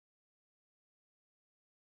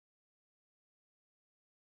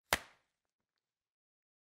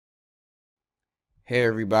Hey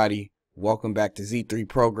everybody, welcome back to Z3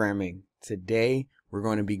 Programming. Today we're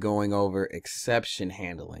going to be going over exception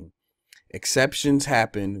handling. Exceptions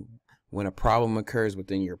happen when a problem occurs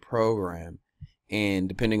within your program, and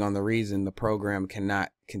depending on the reason, the program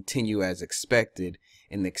cannot continue as expected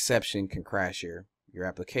and the exception can crash your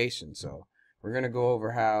application. So we're going to go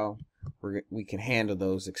over how we can handle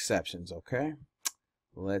those exceptions, okay?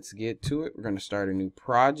 Let's get to it. We're going to start a new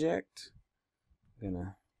project.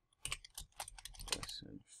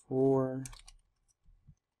 We're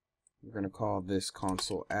going to call this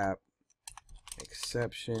console app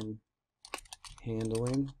exception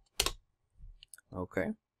handling. Okay.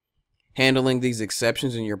 Handling these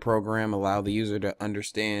exceptions in your program allow the user to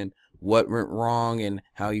understand what went wrong and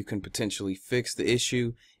how you can potentially fix the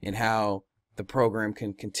issue and how the program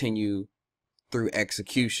can continue through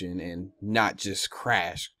execution and not just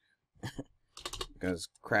crash. Because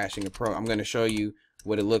crashing I'm going to show you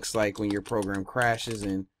what it looks like when your program crashes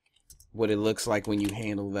and what it looks like when you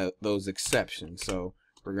handle those exceptions. So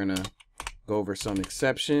we're going to go over some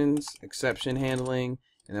exception handling,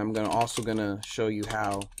 and I'm also going to show you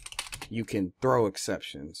how you can throw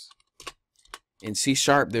exceptions. In C#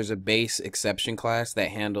 there's a base exception class that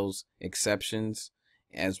handles exceptions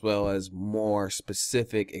as well as more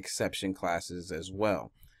specific exception classes as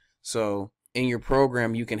well. So in your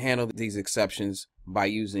program you can handle these exceptions by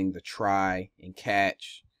using the try and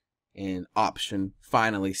catch and option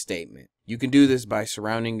finally statement. You can do this by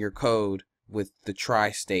surrounding your code with the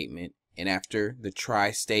try statement, and after the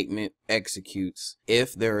try statement executes,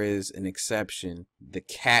 if there is an exception, the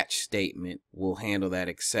catch statement will handle that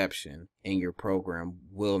exception and your program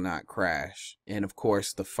will not crash. And of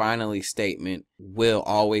course the finally statement will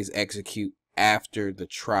always execute after the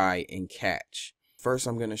try and catch. First,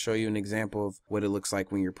 I'm going to show you an example of what it looks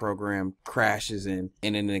like when your program crashes and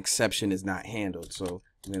an exception is not handled. So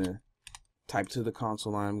I'm going to type to the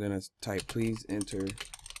console line. I'm going to type, please enter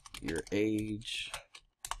your age.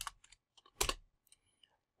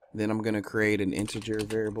 Then I'm going to create an integer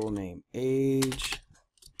variable named age.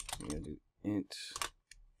 I'm going to do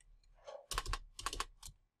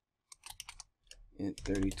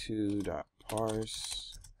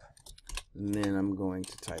int32.parse. And then I'm going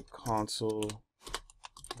to type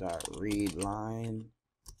console.readLine,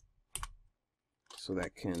 so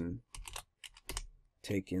that can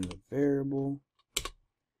take in the variable.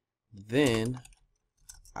 Then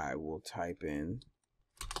I will type in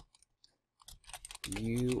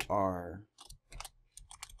you are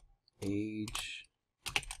age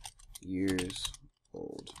years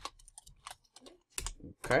old.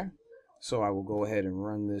 Okay, so I will go ahead and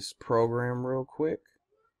run this program real quick.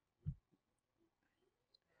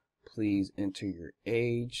 Please enter your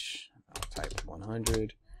age. I'll type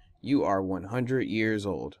 100. You are 100 years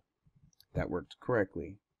old. That worked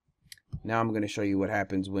correctly. Now I'm going to show you what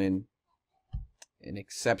happens when an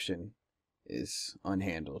exception is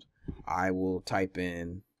unhandled. I will type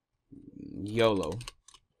in YOLO.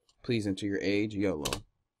 Please enter your age, YOLO.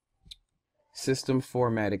 System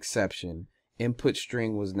format exception. Input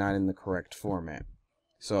string was not in the correct format.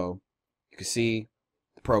 So you can see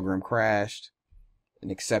the program crashed. An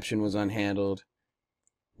exception was unhandled.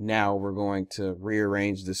 Now we're going to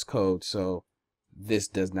rearrange this code so this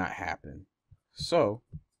does not happen. So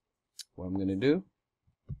what I'm going to do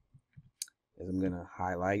is I'm going to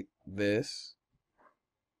highlight this,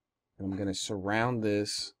 and I'm going to surround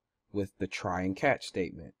this with the try and catch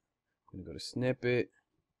statement. I'm going to go to snippet,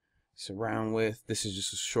 surround with, this is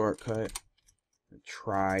just a shortcut,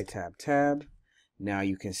 try tab. Now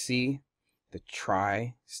you can see the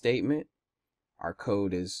try statement. Our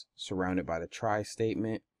code is surrounded by the try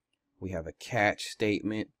statement. We have a catch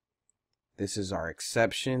statement. This is our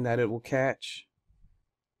exception that it will catch.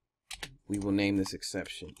 We will name this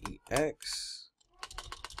exception EX.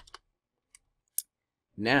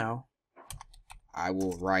 Now I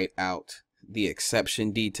will write out the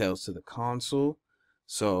exception details to the console.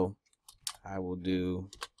 So I will do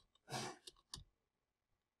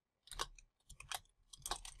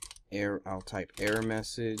error. I'll type error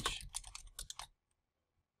message.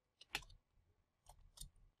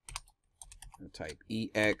 I'll type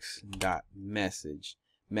ex.message.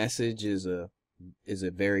 Message is a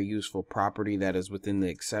very useful property that is within the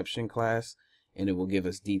exception class, and it will give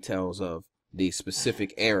us details of the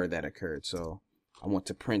specific error that occurred. So I want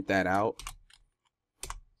to print that out.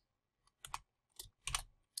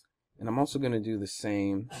 And I'm also going to do the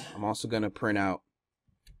same. I'm also going to print out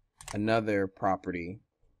another property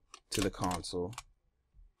to the console.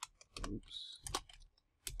 Oops.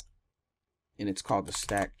 And it's called the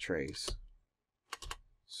stack trace.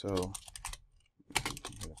 So I'm going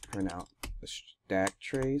to print out the stack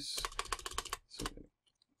trace. So I'm going to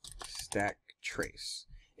stack trace.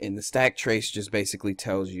 And the stack trace just basically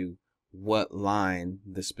tells you what line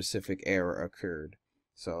the specific error occurred.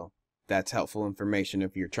 So that's helpful information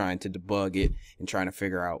if you're trying to debug it and trying to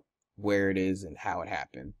figure out where it is and how it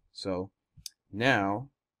happened. So now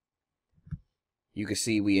you can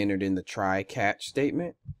see we entered in the try catch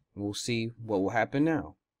statement. We'll see what will happen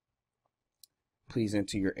now. Please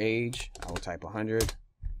enter your age. I will type 100.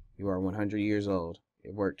 You are 100 years old.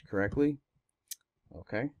 It worked correctly.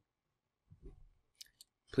 Okay.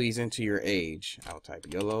 Please enter your age. I'll type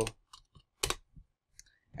yellow.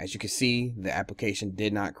 As you can see, the application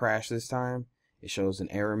did not crash this time. It shows an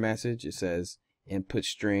error message. It says input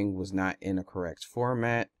string was not in a correct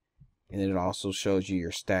format. And it also shows you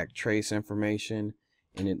your stack trace information,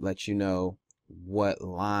 and it lets you know what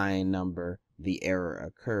line number the error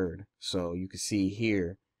occurred. So you can see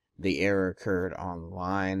here the error occurred on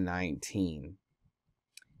line 19.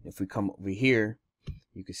 If we come over here,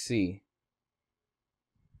 you can see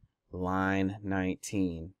line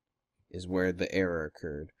 19 is where the error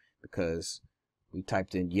occurred, because we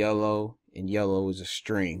typed in yellow, and yellow is a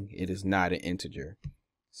string. It is not an integer.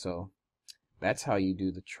 So that's how you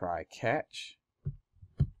do the try catch.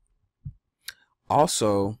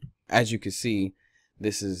 Also, as you can see,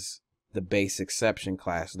 this is the base exception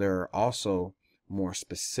class. There are also more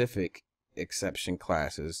specific exception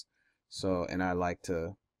classes. So, and I like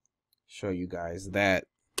to show you guys that.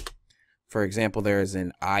 For example, there is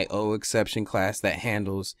an IO exception class that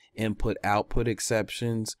handles input-output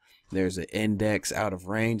exceptions. There's an index out of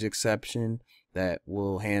range exception that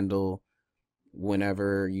will handle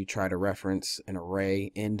whenever you try to reference an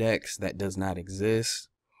array index that does not exist.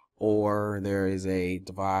 Or there is a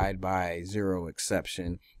divide by zero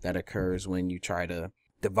exception that occurs when you try to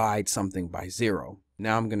divide something by zero.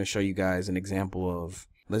 Now I'm going to show you guys an example of,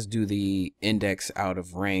 let's do the index out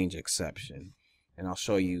of range exception, and I'll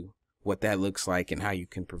show you what that looks like and how you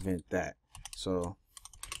can prevent that. So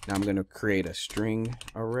now I'm going to create a string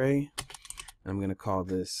array. I'm going to call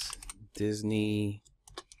this Disney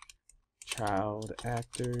child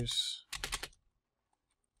actors,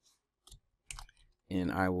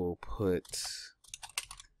 and I will put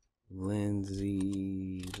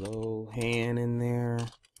Lindsay Lohan in there.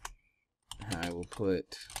 I will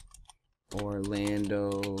put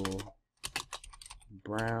Orlando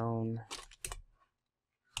Brown,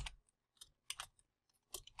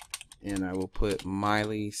 and I will put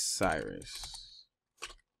Miley Cyrus.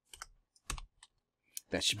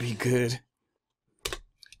 That should be good.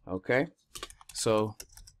 Okay, so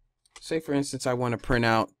say for instance I want to print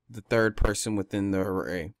out the third person within the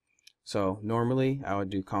array. So normally I would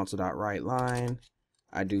do console.writeLine,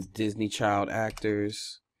 I do Disney child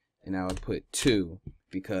actors, and I would put 2,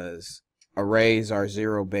 because arrays are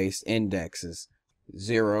zero-based indexes,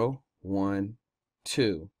 0, 1,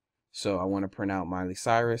 2. So I want to print out Miley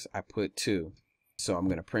Cyrus, I put 2. So I'm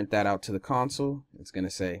going to print that out to the console. It's going to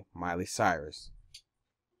say Miley Cyrus.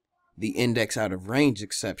 The index out of range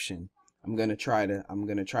exception, I'm going to try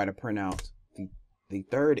to print out the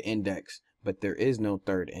third index, but there is no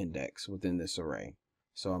third index within this array.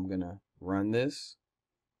 So I'm going to run this,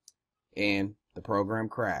 and the program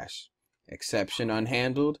crashed. Exception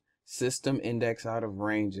unhandled, system index out of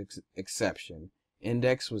range exception.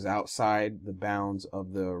 Index was outside the bounds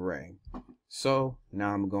of the array. So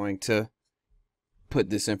now I'm going to put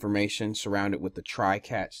this information, surround it with the try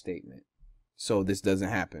catch statement, so this doesn't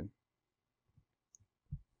happen.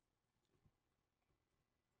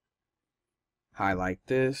 Highlight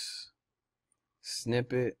this,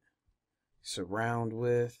 snippet, surround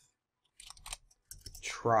with,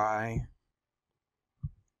 try.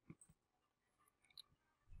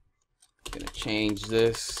 I'm going to change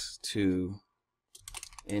this to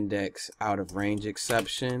index out of range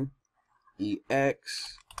exception,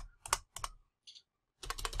 EX.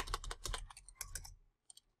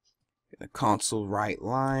 The console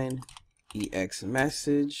writeLine, EX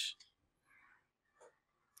message.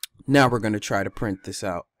 Now we're going to try to print this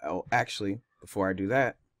out. Oh, actually, before I do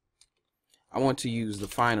that, I want to use the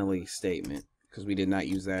finally statement, because we did not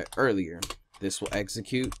use that earlier. This will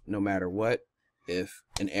execute no matter what, if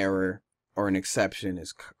an error or an exception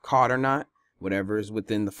is caught or not. Whatever is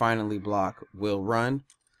within the finally block will run.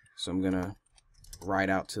 So I'm going to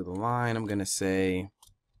write out to the line. I'm going to say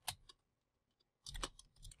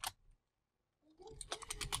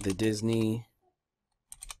the Disney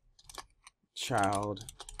child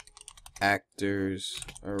actors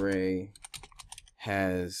array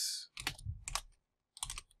has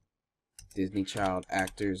Disney child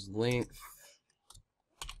actors length,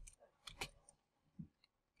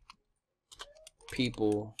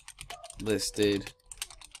 people listed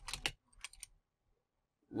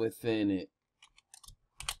within it.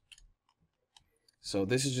 So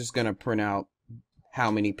this is just going to print out how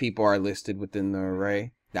many people are listed within the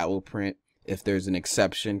array. That will print if there's an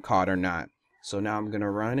exception caught or not. So now I'm going to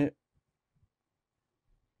run it.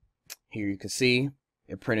 Here you can see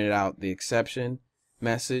it printed out the exception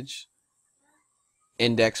message.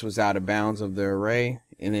 Index was out of bounds of the array,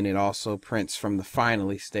 and then it also prints from the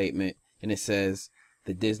finally statement, and it says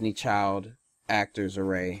the Disney Child actors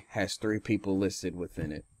array has 3 people listed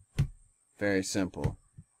within it. Very simple.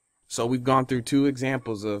 So we've gone through 2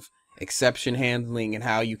 examples of exception handling and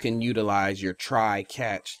how you can utilize your try,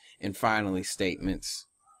 catch, and finally statements.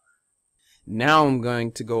 Now I'm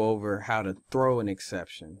going to go over how to throw an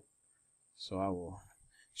exception. So I will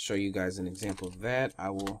show you guys an example of that. I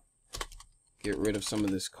will get rid of some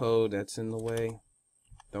of this code that's in the way.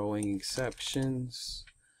 Throwing exceptions.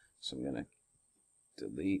 So I'm going to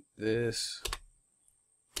delete this.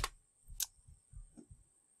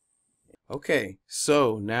 Okay,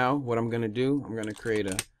 so now what I'm going to do, I'm going to create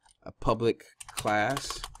a public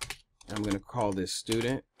class. And I'm going to call this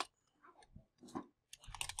student.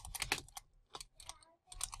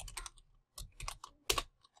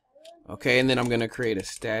 Okay, and then I'm going to create a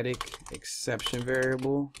static exception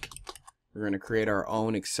variable. We're going to create our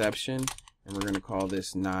own exception, and we're going to call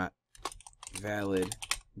this not valid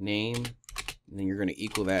name. And then you're going to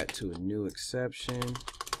equal that to a new exception.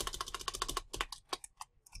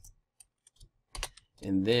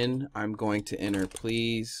 And then I'm going to enter,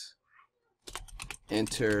 please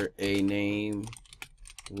enter a name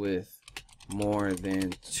with more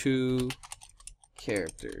than 2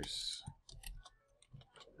 characters.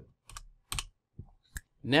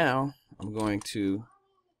 Now I'm going to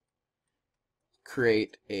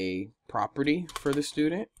create a property for the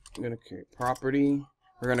student. I'm going to create property.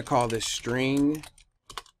 We're going to call this string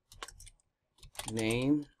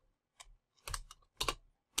name.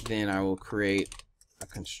 Then I will create a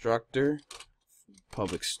constructor,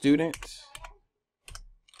 public student.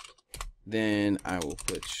 Then I will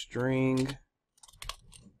put string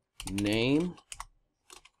name.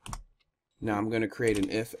 Now I'm going to create an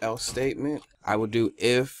if else statement. I will do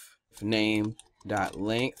if name dot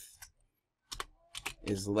length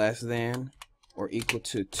is less than or equal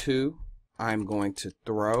to 2. I'm going to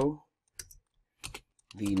throw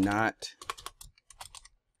the not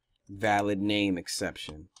valid name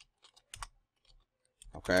exception.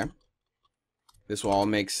 Okay, this will all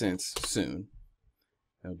make sense soon.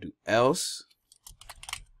 I'll do else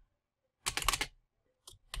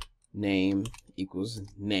name equals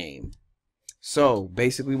name. So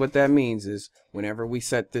basically what that means is whenever we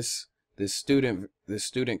set this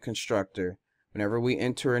student constructor, whenever we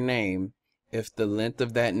enter a name, if the length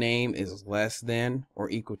of that name is less than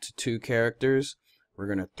or equal to 2 characters, we're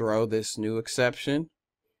going to throw this new exception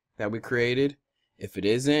that we created. If it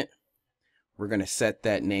isn't, we're going to set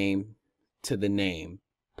that name to the name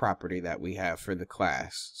property that we have for the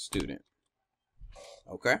class student.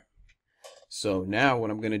 Okay, so now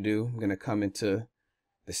what I'm going to do, I'm going to come into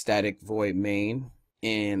the static void main,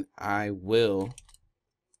 and I will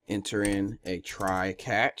enter in a try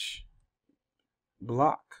catch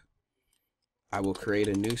block. I will create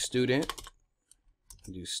a new student,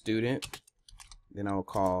 do student, then I will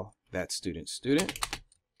call that student,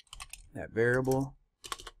 that variable,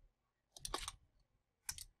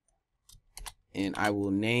 and I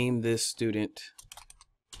will name this student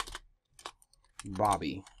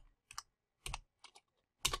Bobby.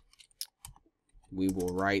 We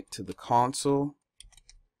will write to the console,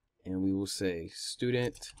 and we will say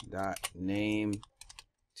student.name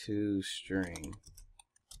to string.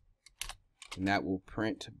 And that will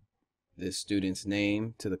print this student's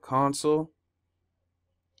name to the console.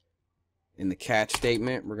 In the catch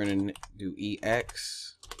statement, we're going to do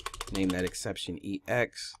EX, name that exception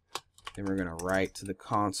EX. Then we're going to write to the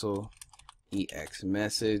console EX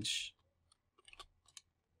message.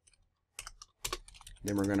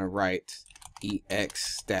 Then we're going to write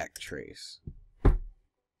EX stack trace.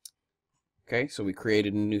 Okay, so we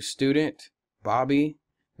created a new student, Bobby.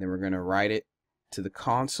 Then we're going to write it to the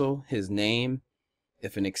console, his name.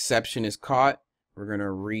 If an exception is caught, we're going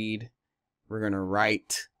to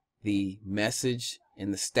write the message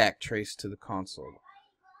in the stack trace to the console.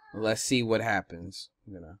 Let's see what happens.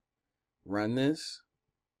 I'm going to run this,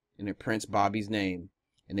 and it prints Bobby's name.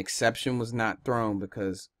 An exception was not thrown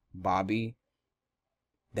because Bobby,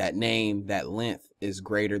 that name, that length is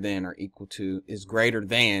greater than or equal to, is greater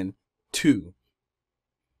than 2.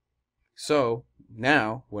 So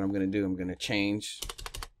now what I'm going to do, I'm going to change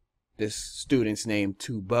this student's name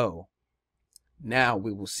to Bo. Now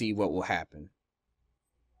we will see what will happen.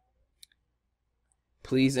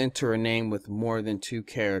 Please enter a name with more than 2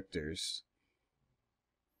 characters.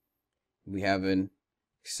 We have an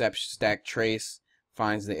exception stack trace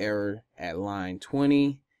finds the error at line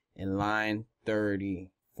 20 and line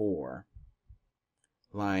 34.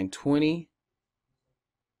 Line 20,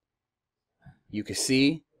 you can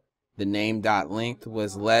see the name dot length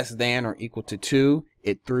was less than or equal to 2.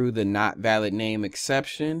 It threw the not valid name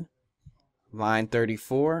exception. Line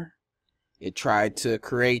 34, it tried to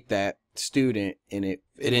create that student and it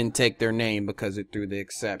didn't take their name because it threw the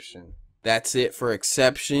exception. That's it for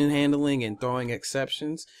exception handling and throwing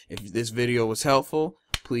exceptions. If this video was helpful,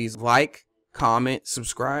 please like, comment,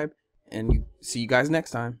 subscribe, and see you guys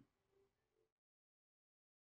next time.